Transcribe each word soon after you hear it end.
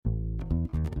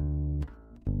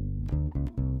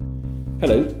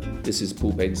Hello, this is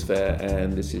Paul Bainsfair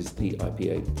and this is the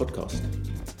IPA podcast.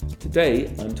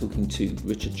 Today I'm talking to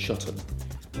Richard Shotton.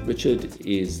 Richard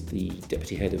is the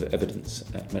Deputy Head of Evidence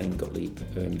at Gottlieb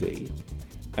OMD,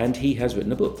 and he has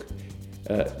written a book.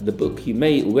 The book you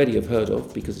may already have heard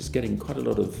of because it's getting quite a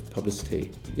lot of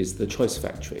publicity is The Choice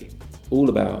Factory, all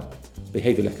about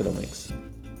behavioural economics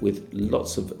with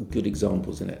lots of good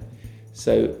examples in it.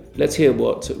 So let's hear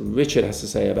what Richard has to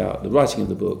say about the writing of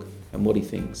the book and what he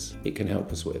thinks it can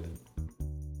help us with.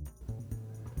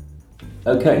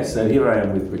 Okay, so here I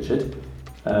am with Richard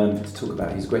to talk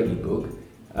about his great new book,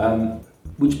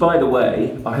 which, by the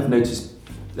way, I have noticed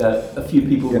a few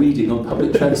people reading on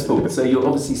public transport, so you're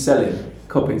obviously selling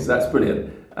copies, that's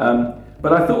brilliant.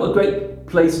 But I thought a great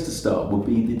place to start would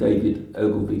be the David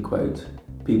Ogilvy quote: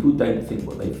 "People don't think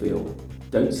what they feel,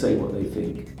 don't say what they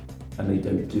think, and they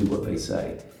don't do what they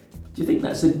say." Do you think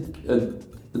that's a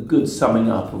good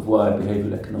summing up of why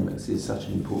behavioural economics is such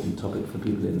an important topic for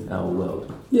people in our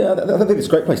world? Yeah, I think it's a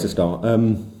great place to start.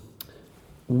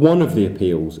 One of the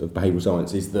appeals of behavioural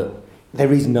science is that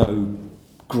there is no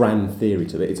grand theory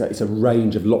to it. It's a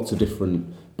range of lots of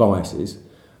different biases,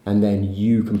 and then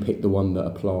you can pick the one that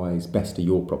applies best to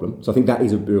your problem. So I think that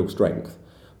is a real strength.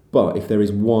 But if there is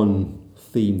one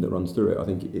theme that runs through it, I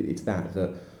think it's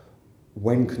that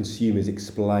when consumers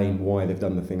explain why they've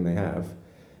done the thing they have,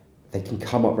 they can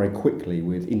come up very quickly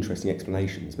with interesting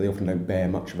explanations, but they often don't bear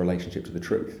much of a relationship to the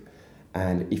truth.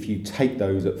 And if you take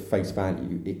those at face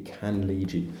value, it can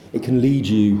lead you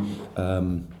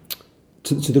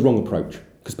to the wrong approach.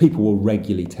 Because people will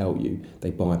regularly tell you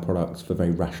they buy products for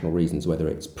very rational reasons, whether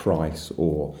it's price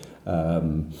or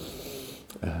the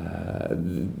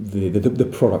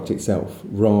product itself,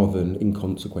 rather than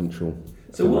inconsequential.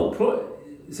 So what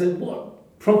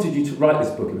prompted you to write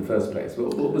this book in the first place?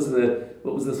 What was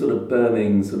the sort of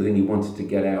burning sort of thing you wanted to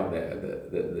get out there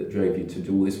that drove you to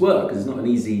do all this work? Because it's not an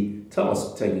easy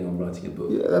task taking on writing a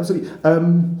book. Yeah, absolutely.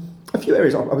 A few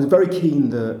areas. I was very keen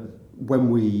that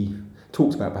when we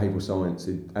talked about behavioural science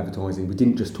in advertising, we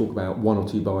didn't just talk about one or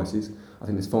two biases. I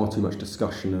think there's far too much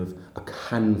discussion of a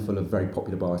handful of very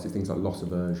popular biases, things like loss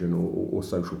aversion or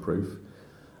social proof.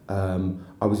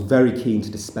 I was very keen to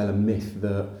dispel a myth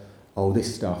that,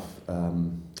 this stuff,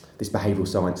 this behavioural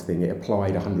science thing, it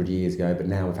applied 100 years ago, but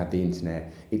now we've had the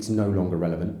internet, it's no longer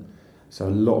relevant. So a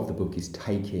lot of the book is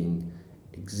taking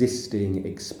existing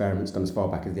experiments done as far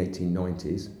back as the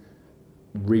 1890s,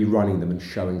 rerunning them and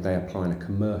showing they apply in a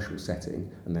commercial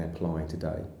setting and they apply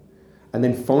today. And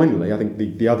then finally, I think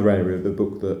the other area of the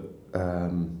book that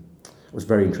was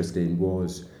very interesting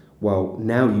was, well,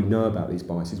 now you know about these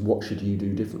biases, what should you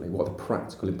do differently? What are the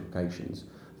practical implications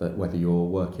that whether you're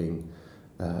working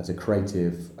as a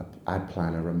creative, ad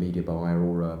planner, a media buyer,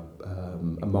 or a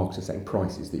marketer setting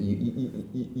prices, that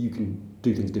you can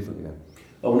do things differently now?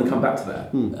 I want to come back to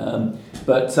that.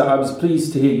 But I was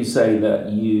pleased to hear you say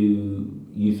that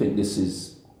you think this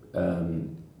is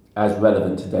as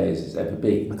relevant today as it's ever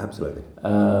been. Absolutely.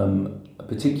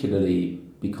 Particularly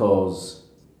because,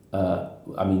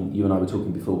 you and I were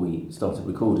talking before we started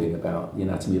recording about The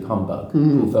Anatomy of Humbug,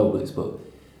 Paul Feldwick's book,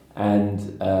 and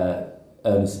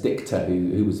Ernest Dichter,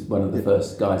 who was one of the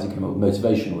first guys who came up with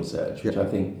motivational research, which I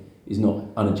think is not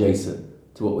unadjacent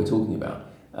to what we're talking about.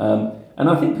 And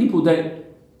I think people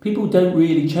don't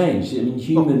really change. I mean,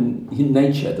 human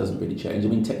nature doesn't really change. I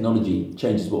mean, technology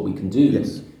changes what we can do,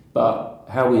 but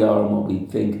how we are and what we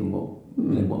think and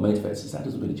what motivates us, that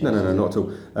doesn't really change. No, not at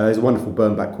all. There's a wonderful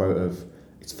Bernbach quote of,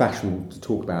 it's fashionable to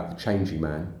talk about the changing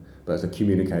man, but as a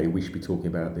communicator, we should be talking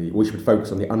about we should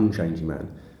focus on the unchanging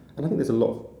man. And I think there's a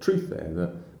lot of truth there,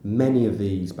 that many of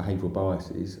these behavioural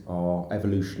biases are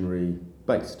evolutionary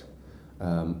based.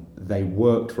 They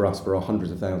worked for us for our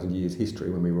hundreds of thousands of years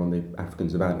history when we were on the African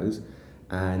savannas,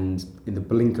 and in the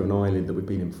blink of an eyelid that we've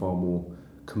been in far more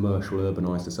commercial,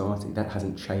 urbanised society, that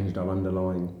hasn't changed our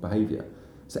underlying behaviour.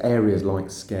 So areas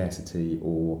like scarcity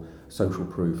or social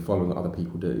proof, following what other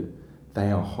people do,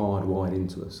 they are hardwired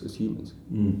into us as humans.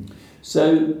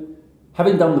 So,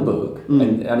 having done the book,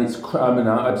 and it's, I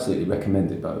absolutely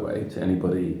recommend it, by the way, to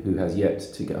anybody who has yet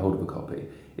to get hold of a copy.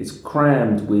 It's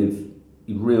crammed with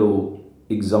real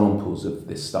examples of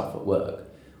this stuff at work.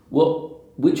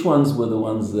 Which ones were the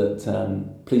ones that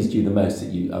pleased you the most that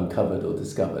you uncovered or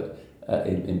discovered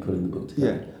in putting the book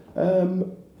together?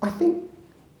 I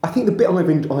think the bit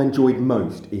I enjoyed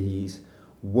most is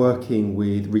working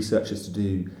with researchers to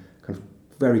do kind of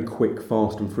very quick,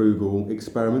 fast and frugal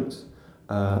experiments.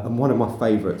 And one of my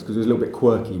favourites, because it was a little bit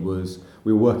quirky, was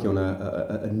we were working on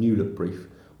a New Look brief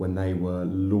when they were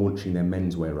launching their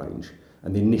menswear range.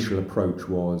 And the initial approach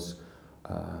was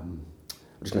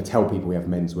we're just going to tell people we have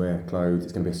menswear clothes,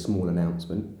 it's going to be a small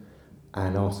announcement.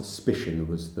 And our suspicion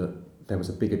was that there was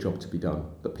a bigger job to be done,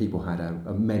 that people had,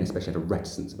 men especially had a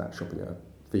reticence about shopping at a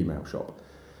female shop.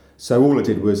 So all I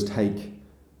did was take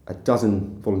a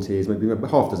dozen volunteers, maybe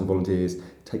half a dozen volunteers,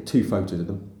 take 2 photos of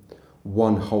them,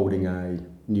 one holding a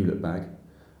New Look bag,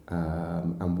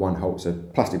 and one holds a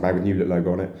plastic bag with New Look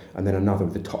logo on it, and then another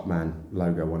with the Top Man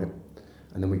logo on it.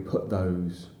 And then we put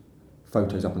those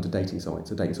photos up onto dating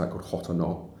sites, a dating site called Hot or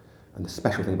Not. And the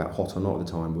special thing about Hot or Not at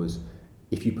the time was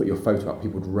if you put your photo up,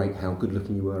 people would rate how good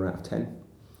looking you were out of 10.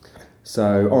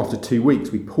 So after 2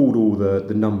 weeks, we pulled all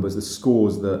the numbers, the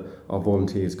scores that our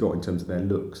volunteers got in terms of their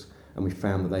looks, and we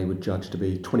found that they were judged to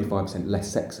be 25%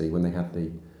 less sexy when they had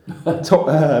the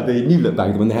the New Look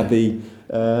bag than when they had the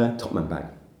Top Man bag.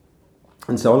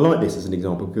 And so I like this as an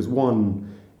example because,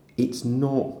 one, it's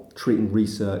not treating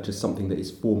research as something that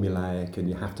is formulaic and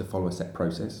you have to follow a set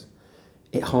process.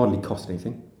 It hardly cost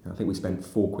anything. I think we spent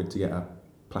 £4 to get a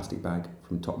plastic bag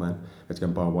from Top Man. We had to go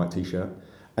and buy a white T-shirt.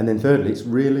 And then thirdly, it's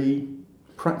really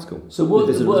practical. So what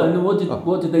did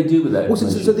they do with that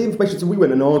information? So the information, so we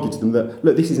went and argued to them that,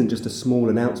 look, this isn't just a small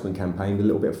announcement campaign with a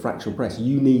little bit of fractional press.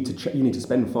 You need to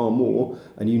spend far more,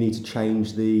 and you need to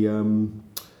change the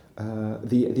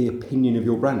opinion of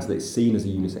your brand so that it's seen as a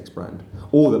unisex brand,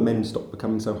 or that men stop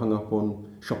becoming so hung up on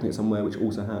shopping at somewhere which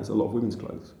also has a lot of women's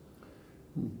clothes.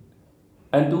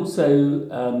 And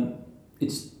also,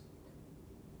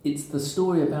 it's the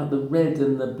story about the red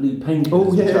and the blue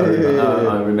painkillers.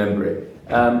 I remember it.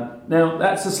 Now,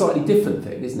 that's a slightly different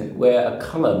thing, isn't it? Where a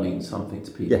colour means something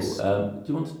to people. Yes. Do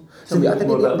you want to tell me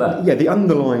more about that? Yeah, the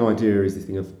underlying idea is this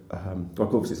thing of,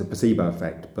 obviously it's a placebo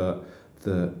effect, but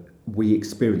we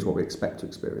experience what we expect to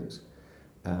experience.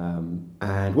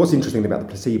 And what's interesting about the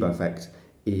placebo effect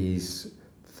is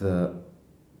that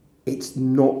it's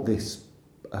not this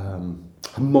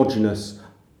homogenous,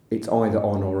 it's either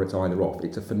on or it's either off.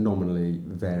 It's a phenomenally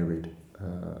varied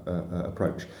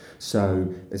approach. So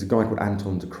there's a guy called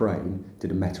Anton de Crane,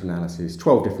 did a meta-analysis,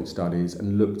 12 different studies,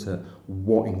 and looked at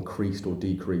what increased or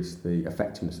decreased the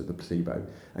effectiveness of the placebo.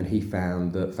 And he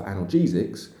found that for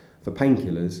analgesics, for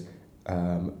painkillers,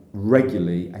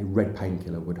 regularly a red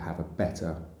painkiller would have a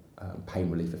better pain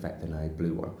relief effect than a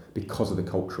blue one because of the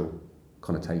cultural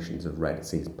connotations of red. It's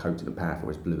seen as potent and powerful,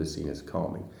 whereas blue is seen as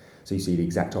calming. So you see the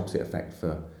exact opposite effect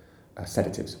for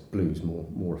sedatives. Blue's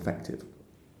more effective.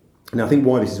 Now, I think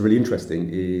why this is really interesting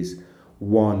is,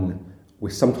 one, we're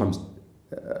sometimes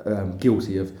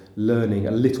guilty of learning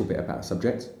a little bit about a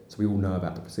subject, so we all know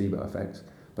about the placebo effect,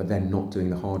 but then not doing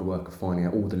the hard work of finding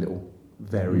out all the little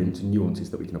variants and nuances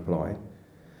that we can apply.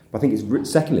 But I think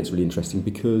secondly, it's really interesting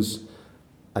because,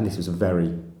 and this was a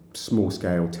very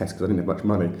small-scale test because I didn't have much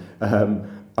money,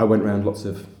 I went around lots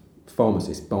of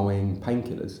pharmacists buying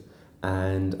painkillers,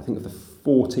 and I think of the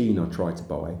 14 I tried to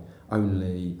buy,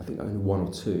 only 1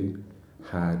 or 2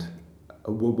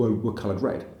 were coloured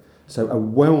red. So a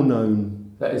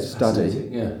well-known study,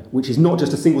 which is not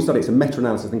just a single study, it's a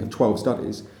meta-analysis, I think, of 12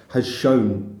 studies, has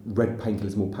shown red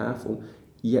painkillers more powerful,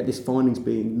 yet this finding's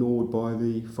being ignored by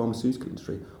the pharmaceutical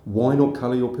industry. Why not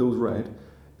colour your pills red?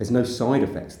 There's no side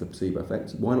effects to the placebo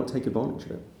effect. Why not take advantage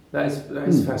of it? That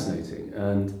is fascinating,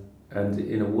 and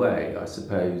in a way, I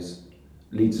suppose,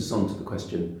 leads us on to the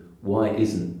question, why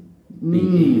isn't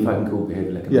BE, if I can call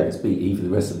behavioural economics BE for the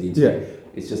rest of the interview,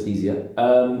 it's just easier.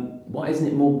 Why isn't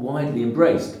it more widely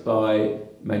embraced by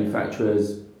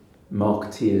manufacturers,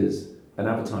 marketeers and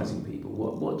advertising people?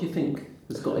 What do you think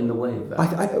has got in the way of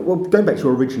that? Well, going back to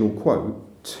your original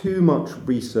quote, too much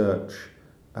research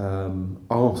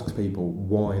asks people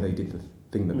why they did the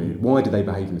thing that they did. Why do they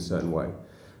behave in a certain way?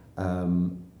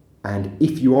 And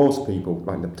if you ask people,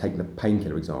 like taking the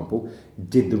painkiller example,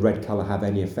 did the red colour have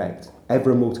any effect?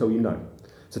 Everyone will tell you no.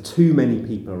 So too many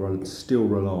people are still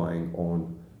relying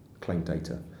on claim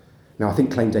data. Now, I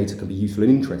think claim data can be useful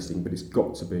and interesting, but it's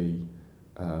got to be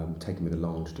taken with a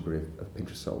large degree of pinch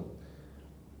of salt.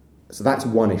 So that's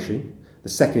one issue. The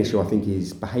second issue, I think,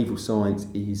 is behavioural science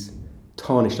is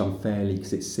tarnished unfairly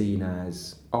because it's seen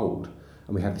as old.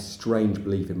 And we have this strange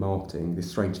belief in marketing,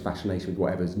 this strange fascination with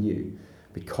whatever's new.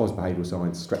 Because behavioural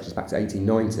science stretches back to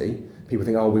 1890, people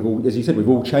think, as you said, we've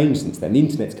all changed since then. The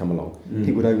internet's come along.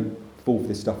 People don't fall for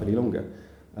this stuff any longer.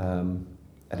 And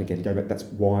again, going back, that's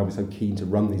why I was so keen to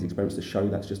run these experiments to show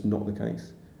that's just not the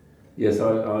case. Yes,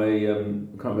 I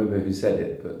can't remember who said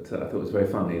it, but I thought it was very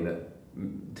funny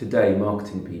that today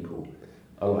marketing people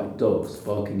are like dogs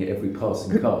barking at every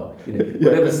passing car.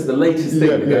 Whatever's the latest thing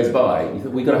that goes by, you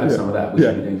think, we've got to have some of that, we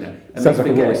should be doing that. And sounds like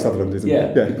a Roy Sutherland, isn't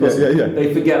it? Because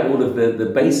they forget all of the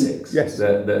basics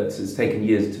that it's taken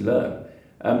years to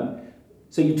learn.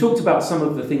 So you talked about some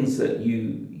of the things that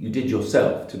you did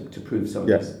yourself to prove some of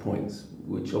these points,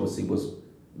 which obviously was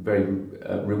very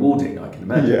rewarding, I can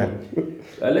imagine.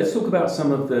 Yeah. Let's talk about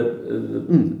some of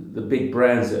the big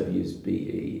brands that have used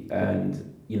BE,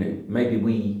 and maybe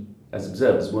we as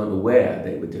observers weren't aware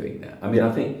they were doing that. I mean,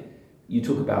 I think you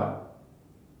talk about.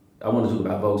 I want to talk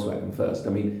about Volkswagen first.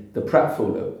 I mean, the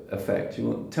pratfall effect.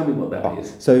 Tell me what that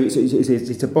is. So it's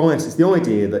a bias. It's the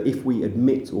idea that if we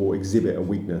admit or exhibit a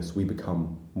weakness, we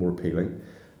become more appealing.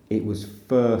 It was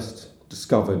first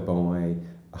discovered by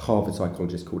a Harvard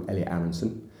psychologist called Elliot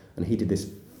Aronson, and he did this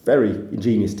very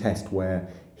ingenious test where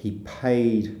he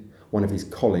paid one of his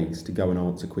colleagues to go and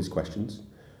answer quiz questions.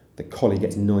 The colleague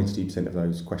gets 92% of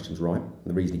those questions right. And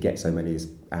the reason he gets so many is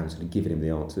Aronson had given him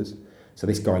the answers. So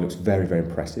this guy looks very, very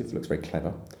impressive, looks very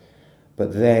clever.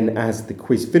 But then as the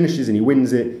quiz finishes and he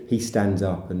wins it, he stands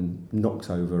up and knocks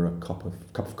over a cup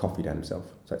of coffee down himself.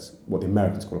 So that's what the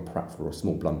Americans call a pratfall, or a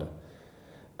small blunder.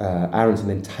 Aronson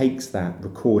then takes that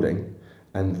recording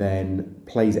and then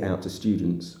plays it out to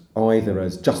students, either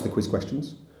as just the quiz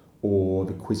questions or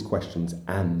the quiz questions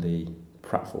and the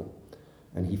pratfall.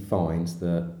 And he finds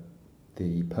that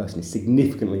the person is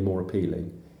significantly more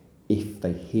appealing if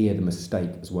they hear the mistake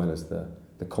as well as the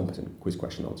competent quiz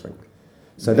question answering.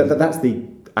 So that's the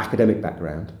academic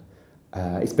background.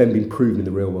 It's then been proven in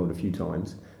the real world a few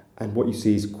times. And what you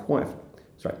see is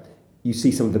you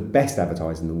see some of the best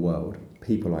advertising in the world,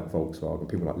 people like Volkswagen,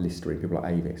 people like Listerine, people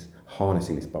like Avis,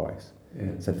 harnessing this bias.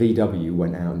 Yeah. So VW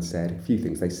went out and said a few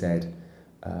things. They said,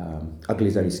 ugly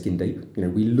is only skin deep.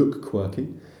 We look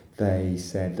quirky. They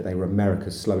said that they were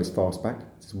America's slowest fastback.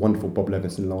 It's a wonderful Bob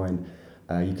Levinson line.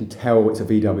 You can tell it's a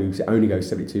VW because it only goes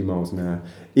 72 miles an hour,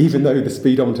 even though the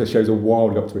speedometer shows a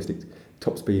wildly optimistic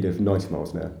top speed of 90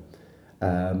 miles an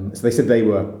hour. So they said they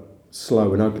were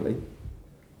slow and ugly,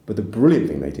 but the brilliant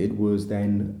thing they did was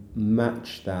then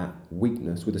match that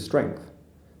weakness with a strength.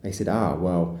 They said,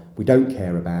 we don't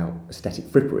care about aesthetic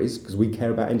fripperies because we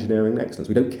care about engineering excellence.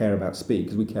 We don't care about speed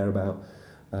because we care about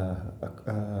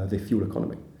the fuel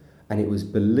economy. And it was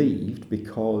believed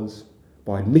because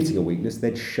by admitting a weakness,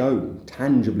 they'd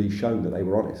tangibly shown that they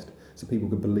were honest. So people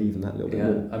could believe in that little bit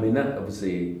more. I mean, that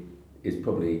obviously is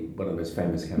probably one of the most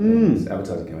famous campaigns,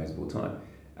 advertising campaigns of all time.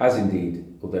 As indeed,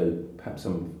 although perhaps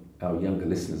some of our younger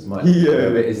listeners might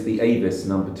remember, is the Avis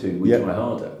number 2, We Try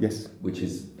Harder. Yes. Which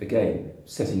is, again,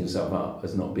 setting yourself up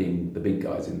as not being the big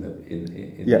guys in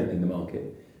the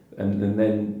market. And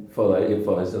then it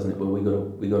follows, doesn't it? Well,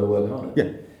 we got to work harder.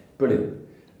 Yeah. Brilliant.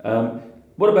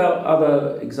 What about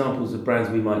other examples of brands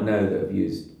we might know that have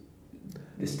used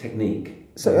this technique?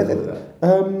 So I think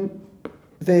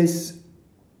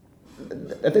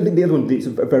the other one that's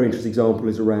a very interesting example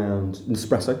is around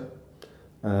Nespresso.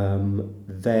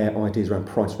 Their ideas around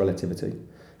price relativity.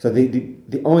 So the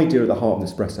idea at the heart of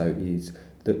Nespresso is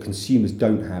that consumers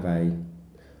don't have a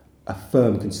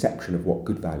firm conception of what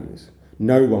good value is.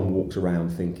 No one walks around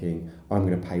thinking, I'm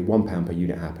going to pay £1 per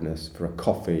unit happiness for a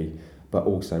coffee, but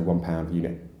also £1 per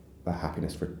unit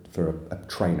happiness for a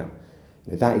trainer.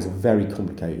 That is a very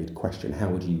complicated question. How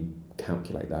would you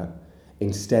calculate that?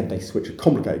 Instead, they switch a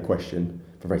complicated question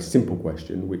for a very simple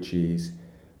question, which is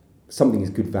something is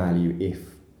good value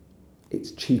if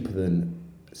it's cheaper than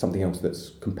something else that's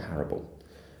comparable.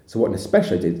 So what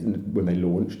Nespresso did when they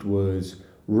launched was,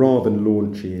 rather than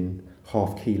launching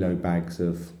half-kilo bags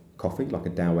of coffee, like a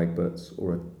Dow Egberts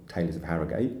or a Taylor's of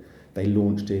Harrogate, they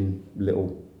launched in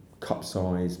little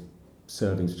cup-size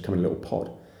servings which come in a little pod.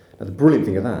 Now the brilliant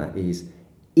thing of that is,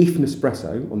 if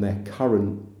Nespresso, on their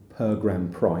current per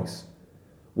gram price,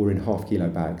 were in half-kilo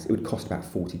bags, it would cost about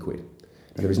 40 quid.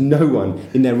 Now, there is no one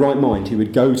in their right mind who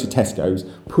would go to Tesco's,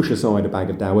 push aside a bag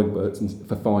of Dow Egberts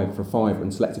for a fiver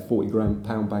and select a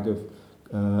 40-pound bag of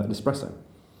Nespresso.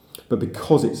 But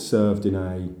because it's served in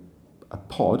a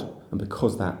pod, and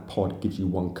because that pod gives you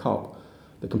one cup,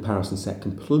 the comparison set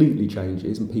completely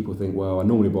changes, and people think, well, I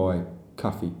normally buy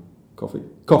coffee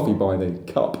by the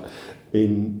cup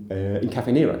in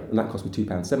Caffè Nero, and that cost me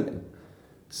 £2.70.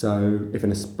 So if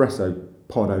an espresso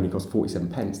pod only costs 47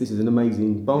 pence, this is an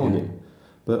amazing bargain. Yeah.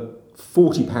 But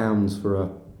 £40 for a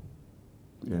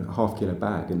half-kilo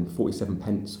bag and 47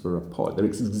 pence for a pod, they're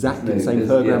exactly the same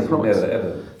per gram price. Never,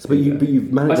 ever. So, but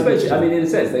you've managed. I suppose. In a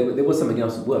sense, there was something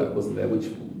else at work, wasn't there?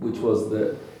 Which was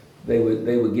that they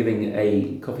were giving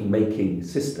a coffee making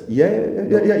system. Yeah.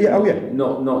 Oh yeah.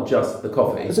 Not just the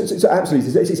coffee. So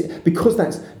absolutely,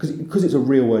 because it's a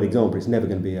real world example. It's never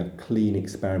going to be a clean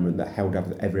experiment that held up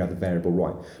every other variable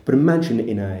right. But imagine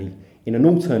in an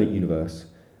alternate universe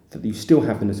that you still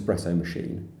have the Nespresso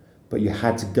machine, but you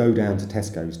had to go down to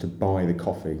Tesco's to buy the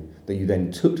coffee that you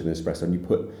then took to the Nespresso, and you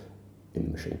put in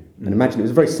the machine. And imagine it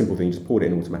was a very simple thing, you just poured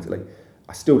it in automatically.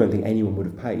 I still don't think anyone would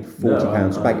have paid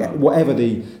 £40 for back, whatever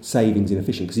the savings in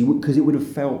efficient, because it would have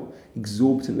felt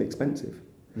exorbitantly expensive.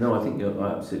 No, I think I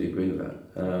absolutely agree with that.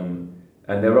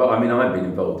 And there are, I've been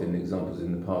involved in examples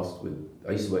in the past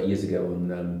I used to work years ago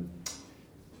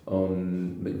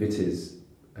on McVitie's,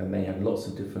 and they had lots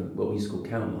of different, what we used to call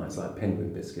count lines, like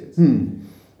penguin biscuits.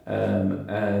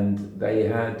 And they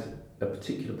had a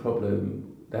particular problem.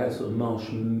 They had a sort of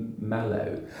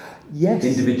marshmallow,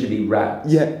 individually wrapped.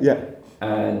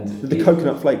 And the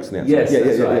coconut flakes now. Yes,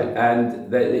 that's right.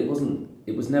 And it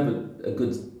was never a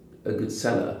good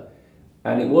seller.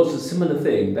 And it was a similar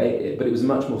thing, but it was a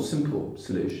much more simple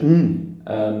solution.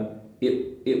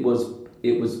 It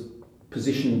was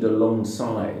positioned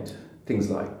alongside things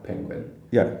like Penguin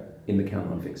in the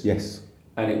countline fixture. Yes.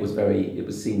 And it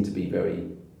was seen to be very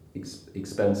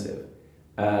expensive.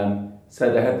 So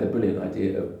they had the brilliant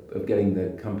idea of getting the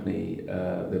company,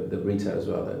 the retailers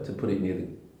rather, to put it near the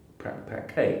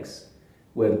packed cakes,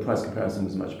 where the price comparison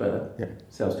was much better.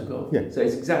 Sales took off. So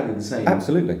it's exactly the same.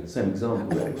 Absolutely. Same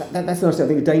example. That's the nice thing. I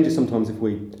think the danger sometimes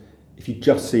if you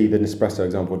just see the Nespresso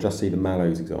example or just see the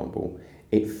Mallows example,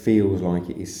 it feels like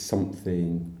it is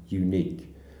something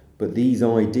unique. But these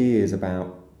ideas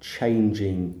about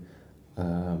changing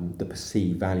the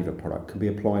perceived value of a product can be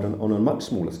applied on a much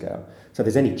smaller scale. So if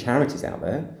there's any charities out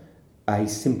there, a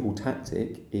simple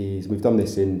tactic is, we've done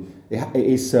this it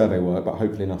is survey work, but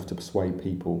hopefully enough to persuade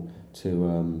people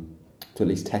to at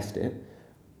least test it.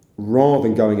 Rather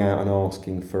than going out and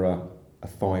asking for a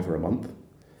 £5 a month,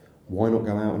 why not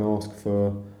go out and ask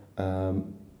for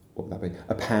what would that be?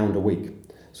 £1 a week.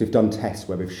 So we've done tests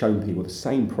where we've shown people the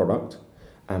same product,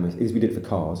 and we did it for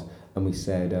cars, and we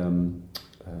said,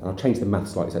 I'll change the math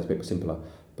slightly so it's a bit simpler,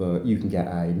 but you can get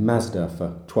a Mazda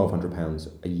for £1,200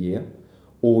 a year,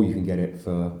 or you can get it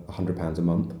for £100 a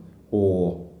month,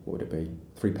 or what would it be?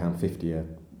 £3.50 a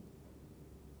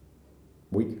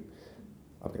week.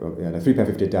 Okay, well,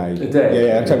 £3.50 a day. A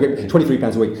day. So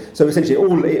 £23 a week. So essentially,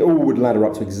 it all would ladder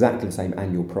up to exactly the same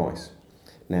annual price.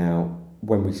 Now,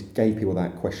 when we gave people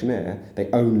that questionnaire, they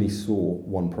only saw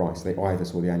one price. They either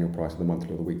saw the annual price, or the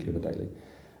monthly, or the weekly, or the daily.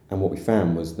 And what we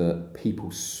found was that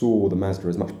people saw the Mazda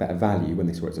as much better value when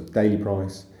they saw it as a daily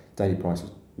price. Daily price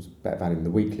was better value than the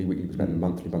weekly was better than the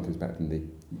monthly was better than the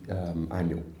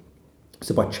annual.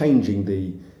 So by changing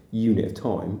the unit of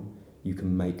time, you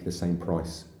can make the same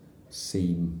price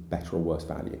seem better or worse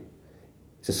value.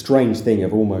 It's a strange thing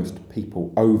of almost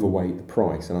people overweight the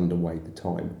price and underweight the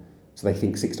time. So they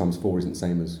think 6 times 4 isn't the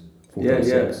same as 4 times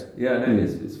 6.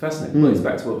 It's fascinating. Well, it's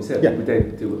back to what we said. People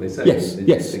don't do what they say. They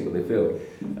just think what they feel.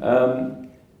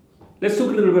 Let's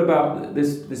talk a little bit about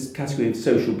this category of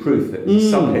social proof, that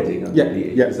subheading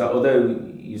underneath. Because although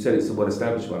you said it's a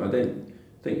well-established one, I don't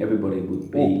think everybody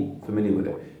would be familiar with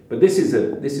it. But this is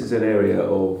an area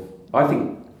of, I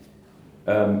think,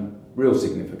 real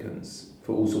significance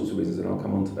for all sorts of reasons, and I'll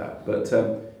come on to that. But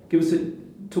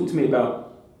talk to me about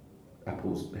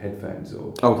Apple's headphones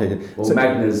or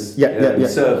Magna's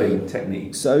serving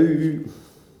technique. So,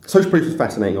 social proof is a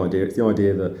fascinating idea. It's the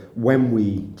idea that when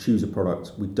we choose a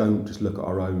product, we don't just look at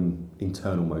our own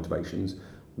internal motivations.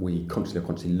 We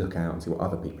consciously look out and see what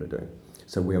other people are doing.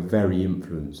 So we are very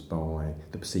influenced by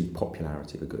the perceived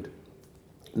popularity of a good.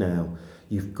 Now,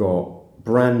 you've got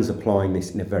brands applying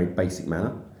this in a very basic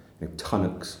manner.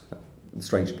 Tunnocks, the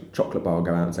strange chocolate bar,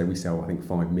 go out and say we sell, I think,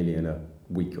 5 million a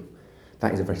week.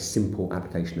 That is a very simple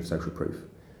application of social proof.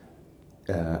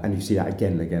 And you see that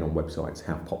again and again on websites,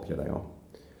 how popular they are.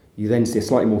 You then see a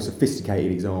slightly more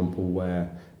sophisticated example where,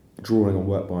 drawing on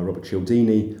work by Robert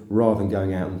Cialdini, rather than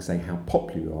going out and saying how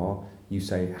popular you are, you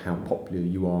say how popular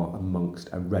you are amongst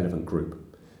a relevant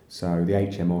group. So the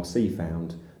HMRC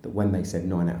found that when they said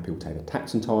 9 out of people pay their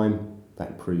tax on time, that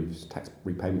improves tax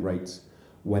repayment rates.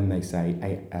 When they say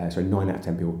 9 out of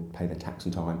 10 people pay their tax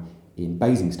on time in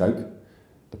Basingstoke,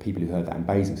 the people who heard that in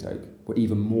Basingstoke were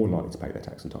even more likely to pay their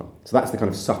tax on time. So that's the kind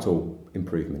of subtle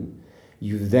improvement.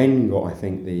 You've then got, I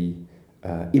think, the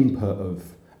input of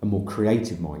a more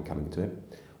creative mind coming to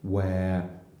it, where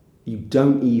you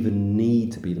don't even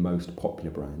need to be the most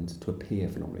popular brand to appear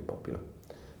phenomenally popular.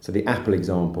 So the Apple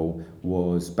example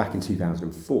was back in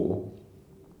 2004,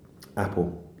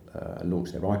 Apple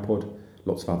launched their iPod,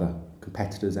 lots of other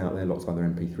competitors out there, lots of other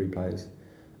MP3 players.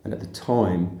 And at the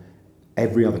time,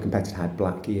 every other competitor had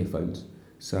black earphones.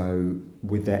 So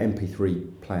with their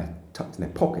MP3 player tucked in their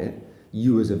pocket,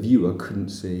 you as a viewer couldn't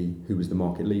see who was the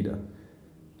market leader.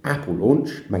 Apple launch,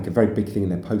 make a very big thing in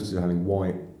their posters of having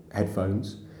white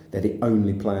headphones. They're the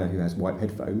only player who has white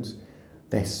headphones.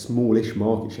 Their smallish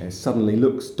market share suddenly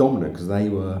looks dominant because they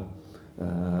were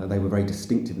They were very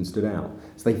distinctive and stood out.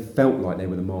 So they felt like they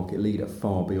were the market leader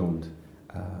far beyond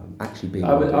actually being.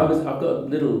 I've got a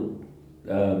little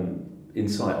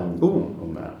insight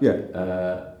on that.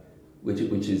 Yeah.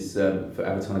 Which is for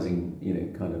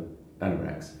advertising, kind of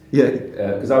anoraks. Yeah.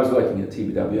 Because I was working at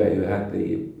TBWA, who had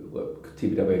the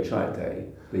TBWA Child Day,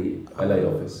 the LA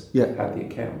office had the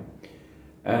account,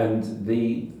 and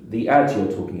the ads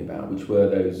you're talking about, which were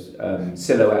those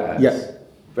silhouette ads,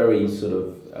 very sort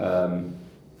of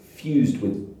fused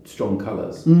with strong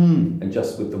colours, and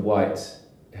just with the white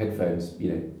headphones,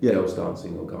 girls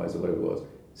dancing or guys or whatever it was,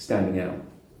 standing out.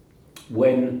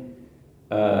 When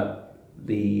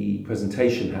the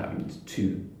presentation happened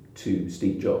to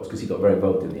Steve Jobs, because he got very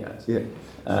involved in the ads. Yeah.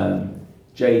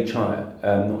 Jay Chaya,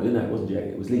 it wasn't Jay,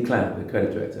 it was Lee Clamp, the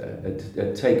credit director,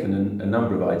 had taken a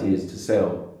number of ideas to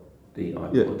sell the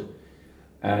iPod,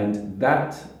 and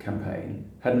that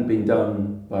campaign hadn't been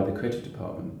done by the creative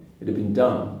department. It had been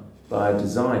done by a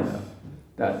designer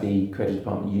that the creative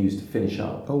department used to finish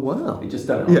up. Oh wow! They just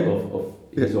done it off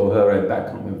his or her own back.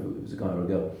 I can't remember if it was a guy or a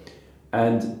girl,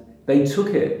 and they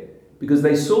took it because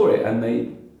they saw it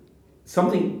and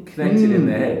something connected in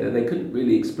their head that they couldn't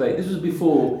really explain. This was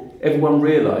before everyone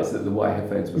realised that the white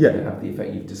headphones were going to have the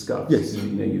effect you've discussed. Yes.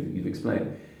 You've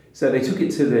explained. So they took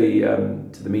it to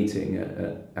the meeting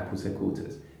at Apple's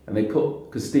headquarters, and they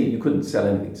because Steve, you couldn't sell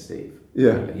anything to Steve.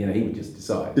 Yeah. He would just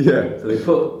decide. Yeah. So they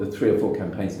put the 3 or 4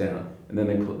 campaigns down, and then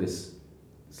they put this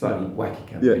slightly wacky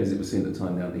campaign, as it was seen at the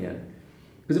time, down the end.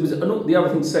 Because it was the other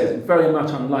thing to say is it's very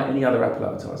much unlike any other Apple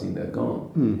advertising they've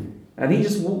gone. And he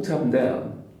just walked up and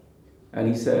down, and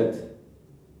he said,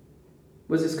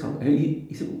 "Where's this come?"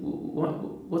 He said,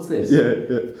 "What's this?"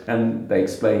 Yeah. And they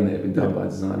explained that it had been done by a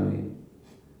designer.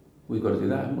 We've got to do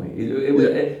that, haven't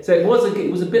we? So it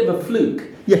was a bit of a fluke.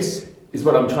 Yes. Is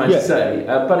what I'm trying to say.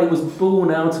 But it was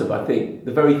born out of, I think,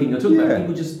 the very thing you're talking about.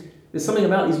 People just, there's something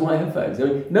about these white headphones.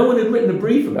 No one had written a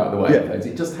brief about the white headphones.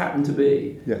 It just happened to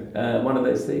be one of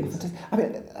those things. I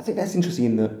think that's interesting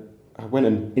in that I went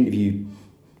and interviewed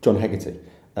John Hegarty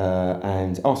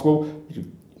and asked,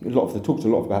 talked a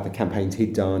lot about the campaigns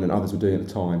he'd done and others were doing at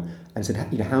the time, and said,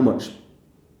 how much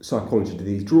psychology did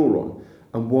these draw on?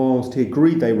 And whilst he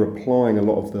agreed they were applying a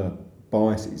lot of the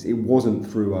biases, it wasn't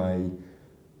through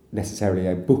necessarily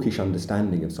a bookish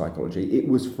understanding of psychology. It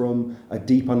was from a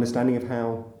deep understanding of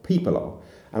how people are.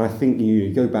 And I think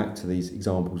you go back to these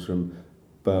examples from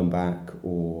Birnbach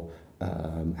or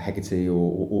Hegarty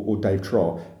or Dave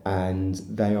Trott, and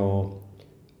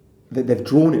they've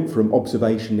drawn it from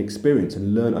observation and experience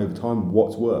and learned over time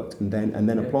what's worked and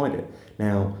then applied it.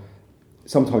 Now,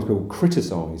 sometimes people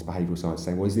criticise behavioural science,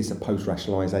 saying, well, is this a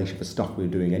post-rationalisation for stuff we're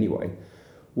doing anyway?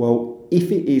 Well,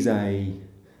 if it is a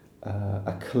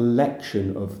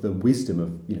collection of the wisdom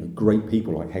of great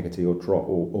people like Hegarty or Trott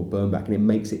or Birnbach, and it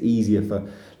makes it easier for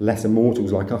lesser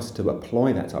mortals like us to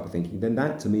apply that type of thinking, then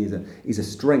that to me is a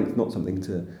strength, not something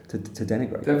to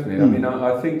denigrate. Definitely. I mean,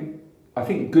 I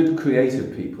think good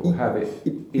creative people have it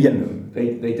in them.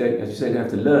 They don't, as you say, they don't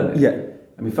have to learn it. Yeah.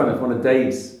 I mean, funny enough, one of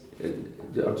Dave's,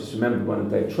 I've just remembered one of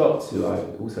Dave Trott's, who I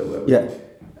also work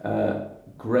with.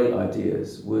 Great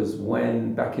ideas was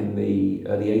when back in the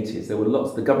early 80s there were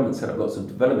the government set up lots of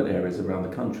development areas around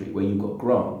the country where you got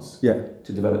grants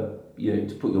to develop,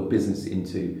 to put your business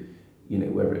into,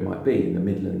 wherever it might be, in the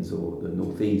Midlands or the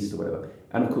Northeast or whatever.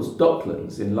 And of course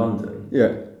Docklands in London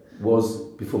was,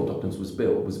 before Docklands was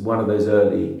built, was one of those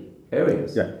early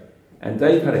areas. Yeah. And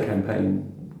Dave had a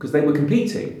campaign because they were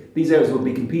competing. These areas would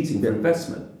be competing for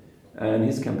investment. And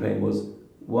his campaign was,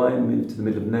 why move to the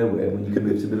middle of nowhere when you can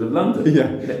move to the middle of London? Yeah.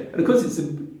 And of course,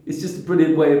 it's just a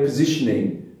brilliant way of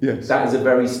positioning. Yes. That is a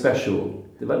very special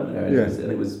development area,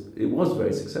 and it was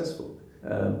very successful.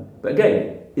 But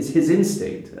again, it's his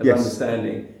instinct of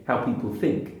understanding how people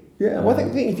think. Yeah. Well, I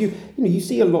think if you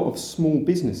see a lot of small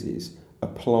businesses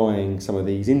applying some of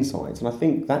these insights, and I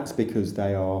think that's because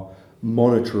they are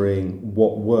monitoring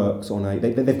what works on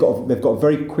they've got a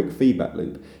very quick feedback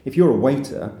loop. If you're a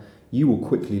waiter, you will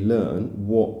quickly learn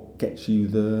what gets you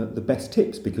the best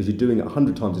tips because you're doing it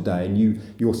 100 times a day and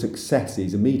your success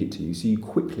is immediate to you, so you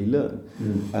quickly learn.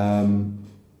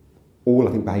 All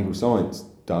I think behavioural science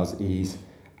does is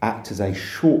act as a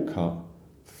shortcut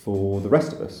for the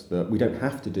rest of us, that we don't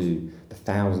have to do the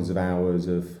thousands of hours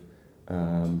of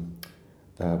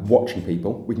watching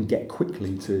people. We can get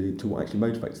quickly to what actually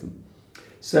motivates them.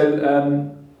 So,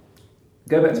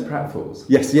 go back to pratfalls.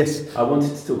 Yes. I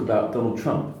wanted to talk about Donald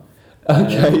Trump.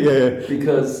 Okay,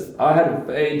 Because I had a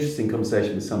very interesting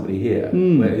conversation with somebody here,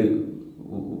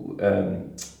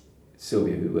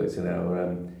 Sylvia, who works in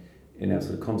our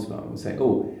sort of comms department, was saying,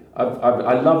 "Oh,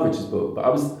 I love Richard's book, but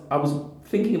I was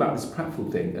thinking about this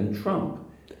pratfall thing and Trump,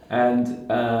 and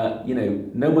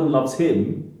no one loves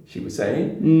him. She was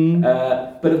saying,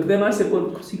 but then I said, well,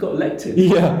 because he got elected.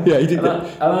 Yeah, he did.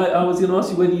 And I was going to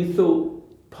ask you whether you thought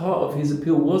part of his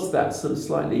appeal was that sort of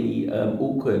slightly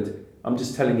awkward, I'm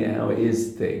just telling it how it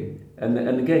is thing.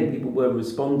 And again, people were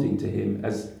responding to him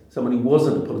as someone who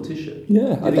wasn't a politician.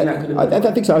 Yeah, I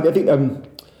think so. I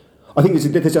think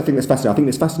that's fascinating. I think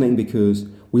it's fascinating because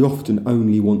we often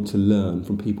only want to learn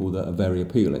from people that are very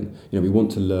appealing. We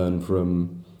want to learn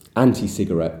from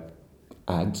anti-cigarette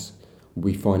ads.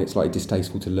 We find it slightly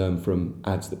distasteful to learn from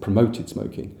ads that promoted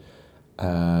smoking.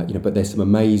 But there's some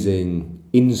amazing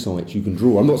insights you can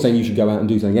draw. I'm not saying you should go out and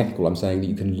do something ethical. I'm saying that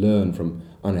you can learn from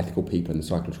unethical people and the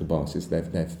psychological biases they've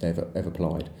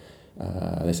applied.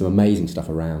 There's some amazing stuff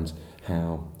around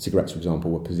how cigarettes, for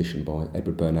example, were positioned by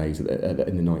Edward Bernays in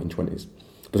the 1920s.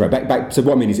 But sorry, back. So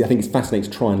what I mean is, I think it's fascinating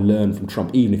to try and learn from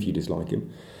Trump, even if you dislike him.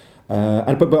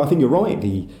 But I think you're right.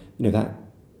 That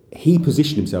he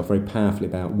positioned himself very powerfully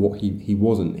about what he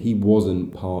wasn't. He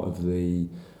wasn't part of the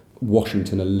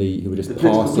Washington elite who were just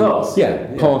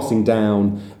passing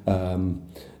down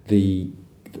the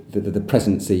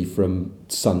presidency from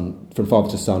father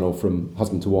to son or from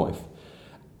husband to wife.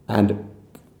 And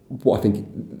what I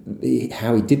think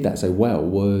how he did that so well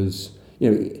was,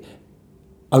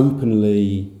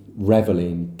 openly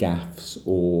reveling gaffes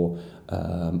or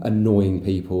annoying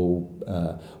people,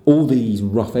 all these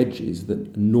rough edges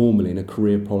that normally in a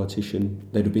career politician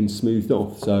they'd have been smoothed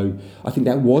off. So I think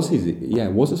that was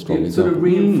was a strong example. Sort of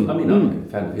I'm not a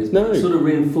fan of his, but it sort of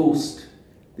reinforced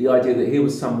the idea that he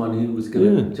was someone who was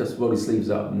going to just roll his sleeves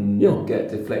up and not get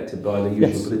deflected by the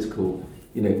usual political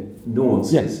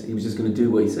nuances. He was just going to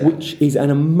do what he said, which is an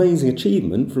amazing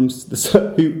achievement from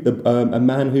a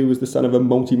man who was the son of a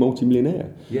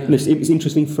multi-millionaire. And it's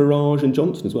interesting, Farage and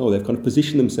Johnson as well, they've kind of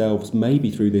positioned themselves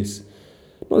maybe through this,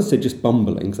 not to say just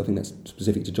bumbling, because I think that's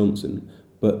specific to Johnson,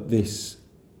 but this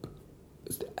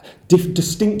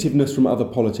distinctiveness from other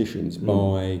politicians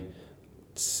by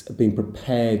being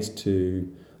prepared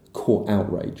to court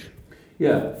outrage.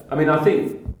 I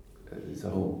think it's a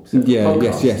whole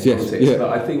podcast politics, but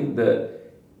I think that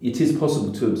it is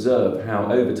possible to observe how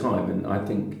over time, and I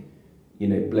think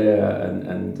Blair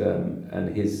and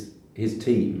his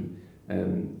team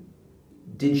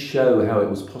did show how it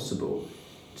was possible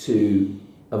to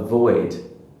avoid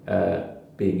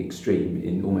being extreme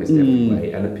in almost every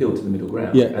way and appeal to the middle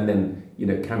ground. And then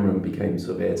Cameron became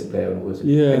sort of heir to Blair and all this.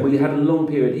 And we had a long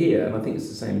period here, and I think it's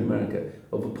the same in America,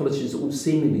 of politicians all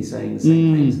seemingly saying the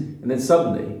same things, and then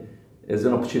suddenly there's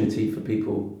an opportunity for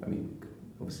people.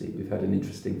 Obviously we've had an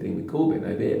interesting thing with Corbyn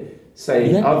over here,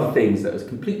 saying other things that was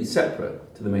completely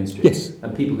separate to the mainstream.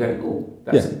 And people going, oh,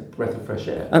 that's a breath of fresh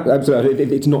air.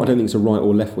 Absolutely. It's not, I don't think it's a right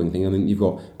or left wing thing. You've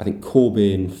got,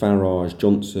 Corbyn, Farage,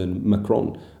 Johnson,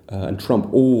 Macron, and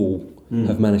Trump all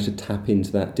have managed to tap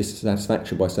into that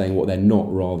dissatisfaction by saying what they're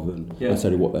not rather than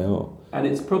necessarily what they are. And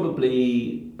it's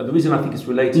probably, the reason I think it's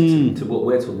related to what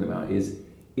we're talking about is,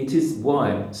 it is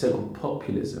why so-called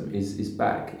populism is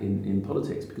back in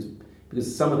politics,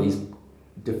 because some of these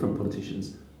different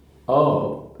politicians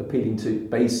are appealing to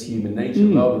base human nature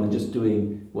rather than just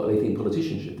doing what they think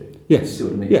politicians should do. Yes. You see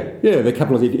what I mean? Yeah. They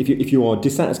capitalise. If you are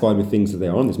dissatisfied with things that they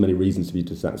are, and there's many reasons to be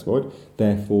dissatisfied,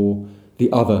 therefore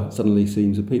the other suddenly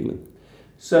seems appealing.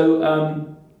 So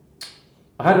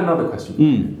I had another question for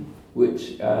you,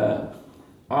 which I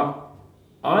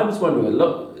was wondering,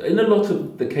 in a lot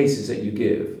of the cases that you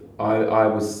give, I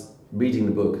was reading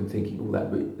the book and thinking,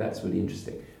 that's really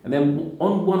interesting. And then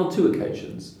on one or two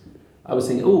occasions, I was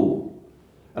thinking,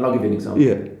 and I'll give you an example.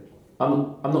 Yeah.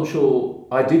 I'm not sure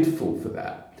I did fall for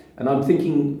that. And I'm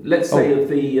thinking, let's say of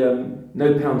the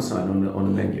no pound sign on a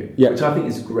menu, which I think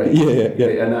is great.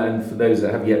 Yeah. And for those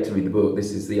that have yet to read the book,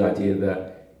 this is the idea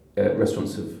that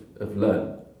restaurants have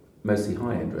learned, mostly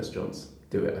high-end restaurants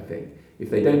do it, I think. If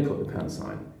they don't put the pound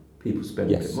sign, people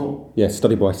spend a bit more. Yeah,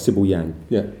 study by Sybil Yang.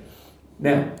 Yeah.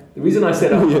 Now, the reason I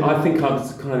said I think I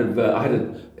was kind of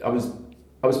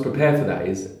I was prepared for that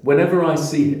is whenever I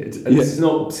see it, and this is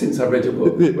not since I read your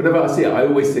book. Whenever I see it, I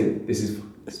always think this is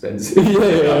expensive. I'm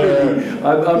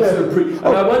sort of and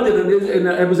I wondered, and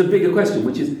it was a bigger question,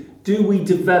 which is, do we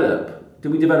develop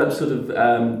sort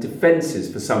of defences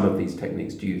for some of these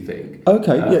techniques? Do you think?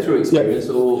 Through experience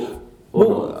or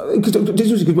well, because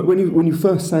this was good. When you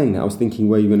first saying that, I was thinking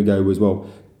where you're going to go was, well,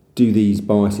 do these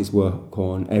biases work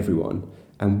on everyone?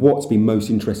 And what's been most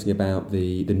interesting about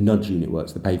the nudge unit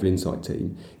works, the behavioural insight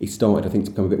team, it started, I think,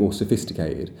 to become a bit more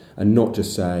sophisticated and not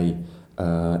just say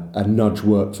a nudge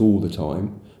works all the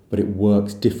time, but it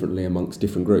works differently amongst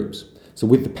different groups. So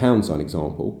with the pound sign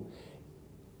example,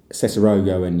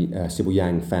 Cesarollo and Sybil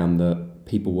Yang found that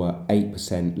people were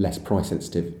 8% less price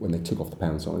sensitive when they took off the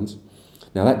pound signs.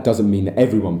 Now that doesn't mean that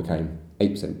everyone became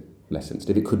 8% less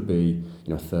sensitive. It could be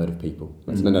a third of people.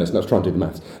 Let's try and do the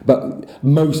maths. But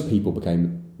most people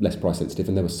became less price sensitive,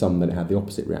 and there were some that had the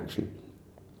opposite reaction.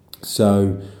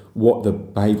 So what the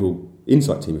behavioural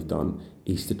insight team have done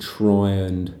is to try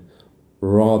and,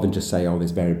 rather than just say, oh,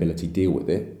 there's variability, deal with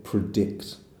it,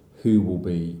 predict who will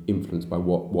be influenced by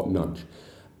what nudge.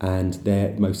 And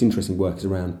their most interesting work is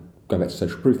around, going back to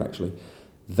social proof actually,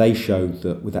 they showed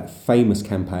that with that famous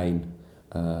campaign,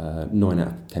 9 out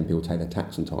of 10 people take their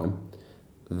tax on time,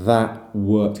 that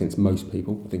worked against most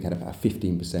people. I think had about a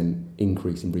 15%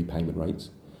 increase in repayment rates.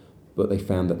 But they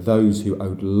found that those who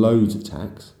owed loads of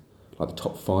tax, like the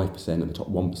top 5% and the top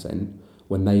 1%,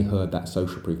 when they heard that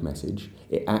social proof message,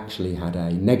 it actually had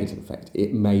a negative effect.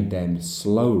 It made them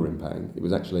slower in paying. It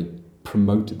was actually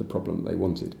promoted the problem they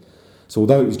wanted. So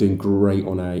although it was doing great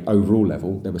on a overall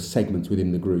level, there were segments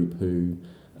within the group who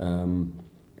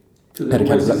so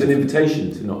it's an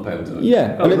invitation to not pay on time.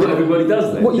 Yeah, not everybody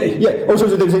does that. Well, yeah. Also,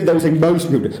 they were saying most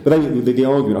people do. But the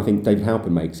argument I think David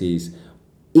Halpern makes is,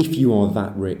 if you are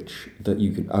that rich that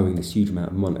you can owing this huge amount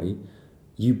of money,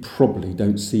 you probably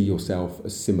don't see yourself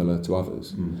as similar to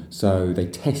others. So they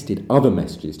tested other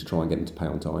messages to try and get them to pay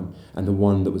on time, and the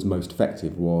one that was most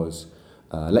effective was,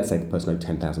 let's say the person owed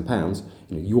 £10,000.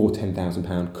 Your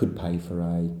 £10,000 could pay for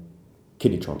a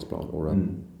kidney transplant or a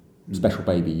special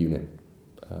baby unit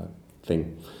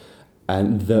thing,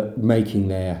 and that making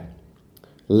their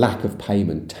lack of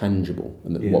payment tangible,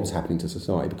 and that what was happening to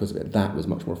society because of it, that was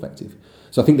much more effective.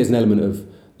 So I think there's an element of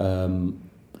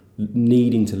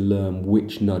needing to learn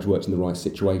which nudge works in the right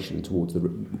situation towards the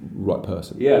right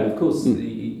person. Yeah, and of course,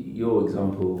 your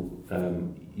example,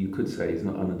 you could say, is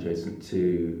not unadjacent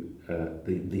to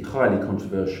the highly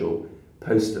controversial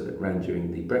poster that ran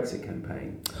during the Brexit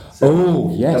campaign. So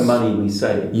the money we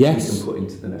save, we can put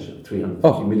into the national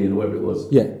 350 million or whatever it was,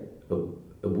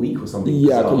 a week or something. We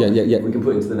can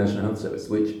put into the National Health Service,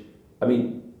 which, I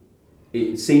mean,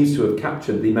 it seems to have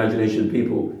captured the imagination of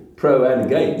people pro and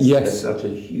against. That's such a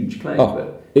huge claim,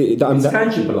 but it's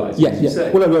tangibilised, as you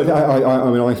say. Well,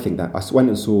 I mean, I think that. I went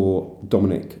and saw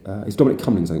Dominic, it's Dominic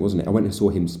Cummings, I think, wasn't it? I went and saw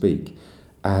him speak,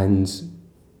 and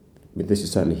this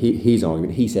is certainly his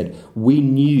argument. He said, we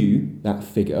knew that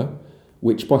figure,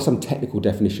 which by some technical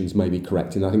definitions may be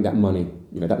correct, and I think that money,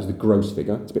 that was the gross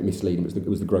figure. It's a bit misleading, but it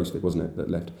was the gross figure, wasn't it, that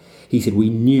left? He said, we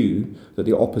knew that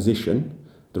the opposition,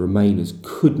 the Remainers,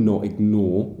 could not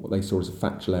ignore what they saw as a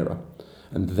factual error,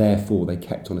 and therefore they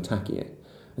kept on attacking it.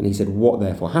 And he said what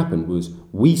therefore happened was,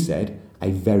 we said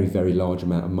a very, very large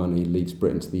amount of money leaves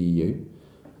Britain to the EU,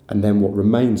 and then what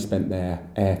Remain spent their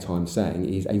airtime saying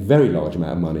is a very large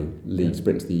amount of money leaves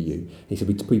Britain to the EU. He said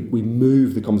we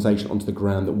moved the conversation onto the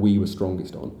ground that we were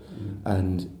strongest on.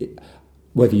 And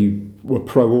whether you were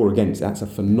pro or against, that's a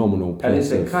phenomenal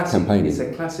piece of campaigning. It's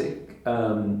a classic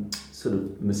sort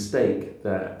of mistake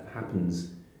that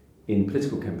happens in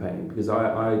political campaigning, because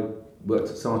I worked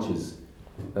at Saatchi's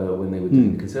when they were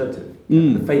doing the Conservative.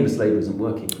 The famous Labour isn't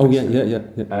working.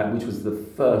 Which was the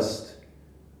first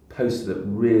poster that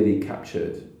really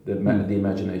captured the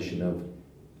imagination of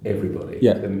everybody.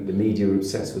 The media were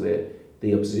obsessed with it.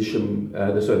 The opposition,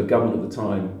 the government at the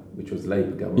time, which was the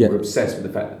Labour government, were obsessed with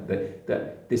the fact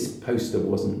that this poster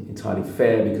wasn't entirely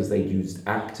fair because they used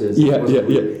actors.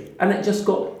 And it just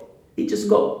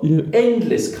got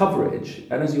endless coverage.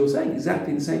 And as you were saying,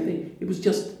 exactly the same thing. It was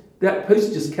just, that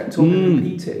poster just kept on and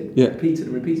repeated.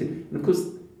 And of course,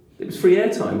 it was free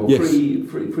airtime or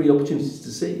free opportunities to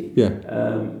see.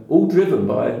 All driven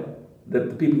by the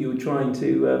people you were trying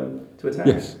to attack.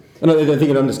 Yes. And I think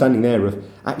an understanding there of,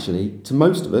 actually, to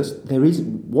most of us,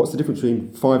 what's the difference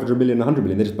between 500 million and 100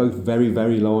 million? They're just both very,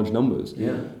 very large numbers.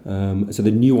 So the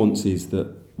nuances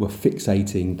that were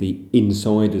fixating the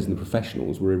insiders and the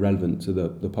professionals were irrelevant to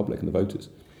the public and the voters.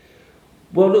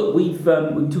 Well, look, we've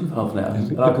took half an hour.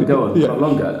 I could go on a lot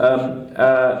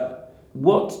longer.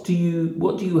 What do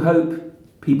you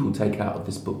hope people take out of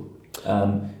this book?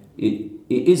 It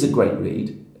is a great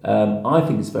read. I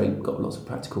think it's got lots of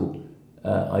practical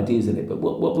ideas in it. But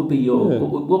what would be your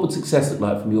what would success look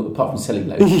like from your, apart from selling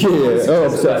loads?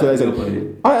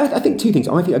 I think two things.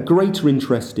 I think a greater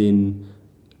interest in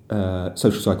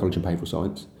social psychology and behavioural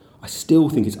science. I still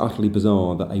think it's utterly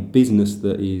bizarre that a business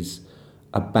that is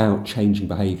about changing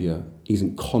behaviour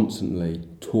isn't constantly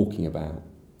talking about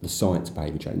the science of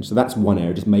behaviour change. So that's one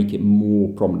area, just make it more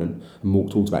prominent and more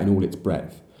talked about in all its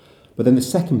breadth. But then the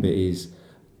second bit is,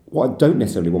 what I don't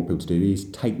necessarily want people to do is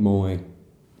take my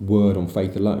word on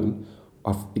faith alone.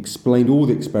 I've explained all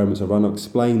the experiments I've run. I've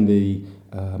explained the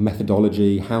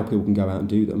methodology, how people can go out and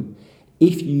do them.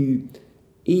 If you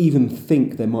even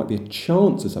think there might be a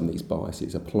chance of some of these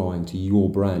biases applying to your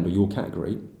brand or your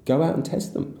category, go out and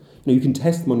test them. You can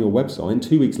test them on your website, and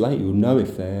 2 weeks later you'll know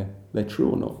if they're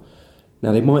true or not.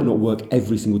 Now, they might not work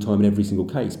every single time in every single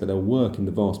case, but they'll work in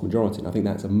the vast majority. And I think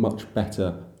that's a much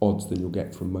better odds than you'll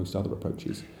get from most other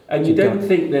approaches. And you don't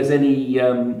think there's any...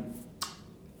 and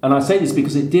I say this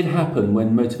because it did happen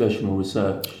when motivational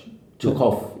research took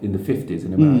off in the 50s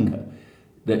in America,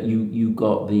 that you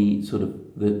got the sort of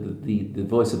the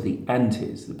voice of the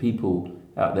antis, the people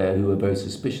out there who are very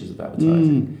suspicious of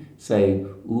advertising, saying,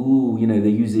 ooh, they're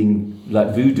using,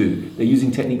 like voodoo, they're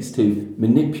using techniques to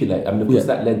manipulate. I mean, of course,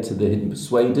 that led to the Hidden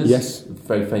Persuaders, the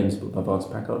very famous book by Vance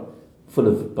Packard, full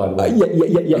of, by the way,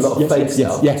 a lot of fake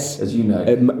stuff, as you know.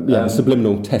 The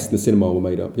subliminal tests in the cinema were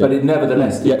made up. But it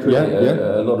nevertheless did create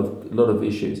a lot of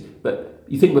issues. But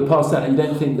you think we're past that, and you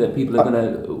don't think that people are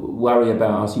going to worry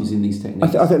about us using these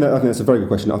techniques? I think that's a very good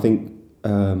question. I think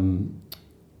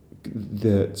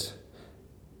that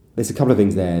there's a couple of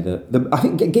things there that I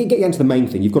think getting into the main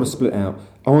thing, you've got to split out.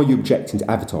 Are you objecting to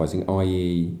advertising,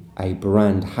 i.e. a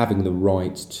brand having the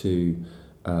right to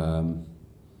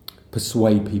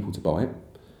persuade people to buy it?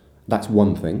 That's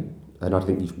one thing, and I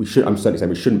think we should. I'm certainly saying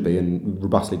we shouldn't be, and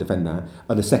robustly defend that.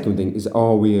 And the second thing is,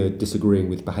 are we disagreeing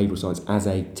with behavioural science as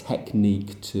a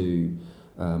technique to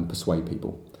persuade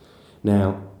people?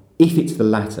 Now, if it's the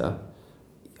latter,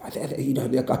 I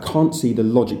can't see the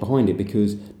logic behind it,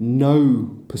 because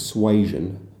no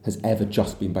persuasion has ever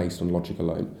just been based on logic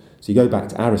alone. So you go back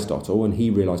to Aristotle, and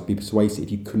he realised to be persuasive,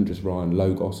 you couldn't just rely on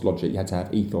logos, logic, you had to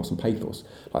have ethos and pathos,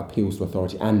 like appeals to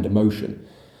authority and emotion.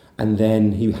 And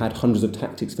then he had hundreds of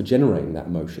tactics for generating that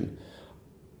emotion.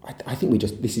 I think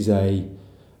this is a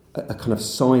kind of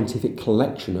scientific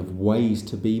collection of ways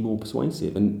to be more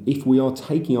persuasive. And if we are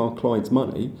taking our clients'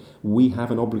 money, we have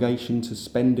an obligation to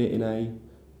spend it in a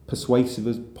persuasive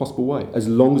as possible way, as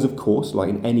long as, of course, like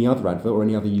in any other advert or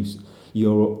any other use,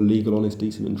 you're legal, honest,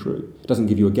 decent and true. It doesn't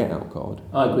give you a get-out card.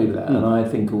 I agree with that, and I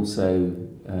think also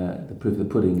the proof of the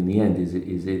pudding in the end is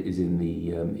in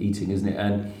the eating, isn't it?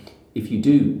 And if you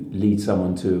do lead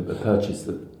someone to a purchase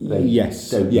that they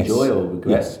don't enjoy or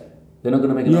regret, they're not going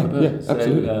to make another purchase.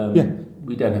 Absolutely.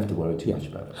 We don't have to worry too much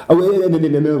about it. Oh, and then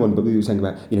another one, but we were saying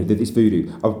about this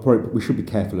voodoo. We should be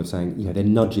careful of saying they're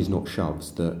nudges, not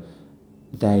shoves. That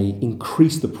they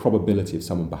increase the probability of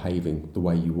someone behaving the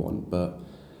way you want, but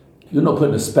you're not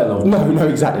putting a spell on. No,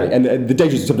 exactly. And the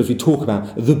danger is sometimes we talk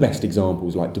about the best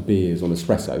examples like De Beers on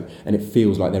espresso, and it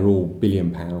feels like they're all £1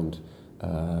 billion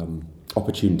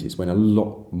opportunities, when a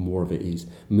lot more of it is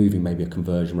moving maybe a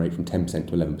conversion rate from 10%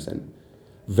 to 11%.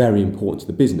 Very important to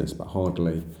the business, but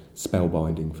hardly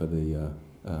spellbinding for the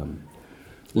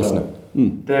listener.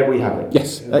 There we have it.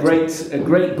 Yes, a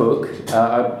great book.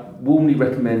 I warmly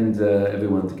recommend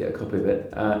everyone to get a copy of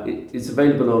it. It's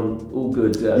available on all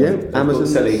good Amazon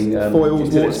selling foils,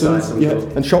 Watsons,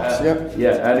 and shops.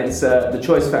 And it's The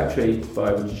Choice Factory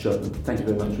by Richard Shotton. Thank you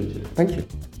very much, Richard. Thank you.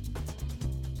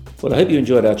 Well, I hope you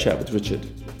enjoyed our chat with Richard.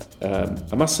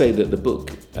 I must say that the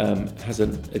book has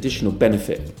an additional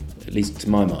benefit, at least to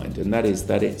my mind, and that is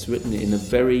that it's written in a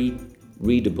very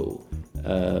readable,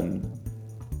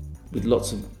 with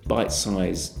lots of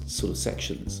bite-sized sort of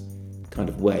sections kind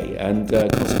of way, and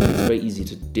consequently it's very easy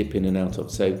to dip in and out of.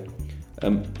 So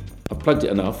I've plugged it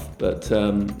enough, but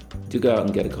do go out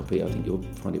and get a copy. I think you'll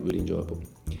find it really enjoyable.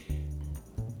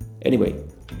 Anyway,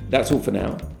 that's all for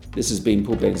now. This has been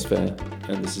Paul Bainsfair,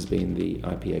 and this has been the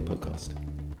IPA podcast.